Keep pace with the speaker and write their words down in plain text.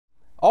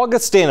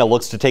Augustana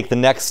looks to take the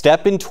next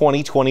step in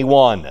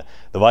 2021.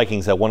 The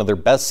Vikings had one of their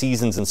best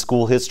seasons in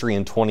school history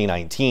in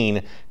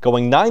 2019,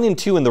 going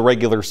 9-2 in the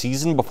regular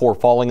season before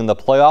falling in the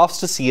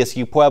playoffs to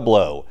CSU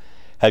Pueblo.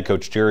 Head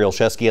coach Jerry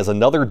Olszewski has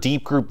another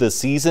deep group this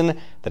season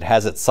that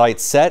has its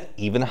sights set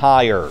even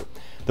higher.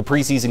 The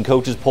preseason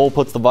coaches poll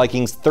puts the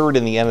Vikings third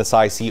in the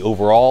NSIC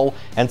overall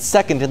and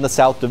second in the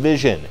South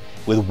Division,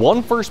 with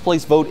one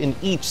first-place vote in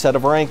each set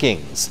of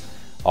rankings.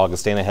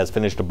 Augustana has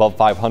finished above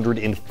 500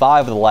 in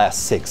 5 of the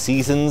last 6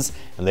 seasons,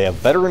 and they have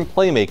veteran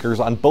playmakers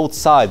on both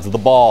sides of the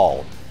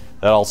ball.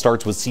 That all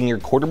starts with senior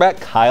quarterback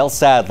Kyle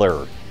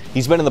Sadler.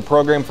 He's been in the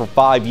program for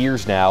 5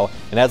 years now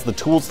and has the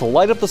tools to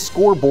light up the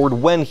scoreboard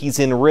when he's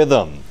in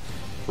rhythm.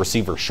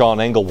 Receiver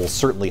Sean Engel will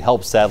certainly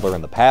help Sadler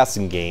in the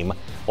passing game,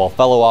 while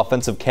fellow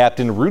offensive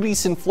captain Rudy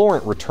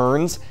Sinflorent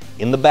returns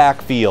in the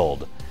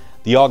backfield.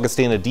 The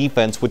Augustana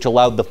defense, which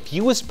allowed the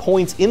fewest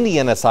points in the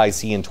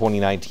NSIC in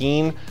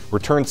 2019,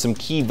 returned some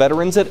key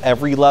veterans at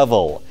every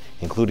level,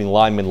 including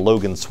lineman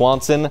Logan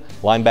Swanson,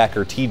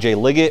 linebacker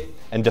TJ Liggett,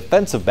 and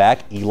defensive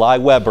back Eli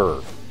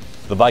Weber.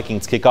 The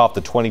Vikings kick off the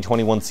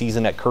 2021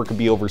 season at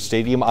Kirkby Over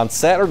Stadium on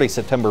Saturday,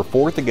 September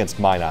 4th against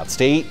Minot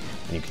State,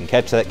 and you can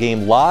catch that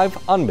game live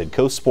on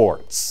Midco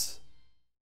Sports.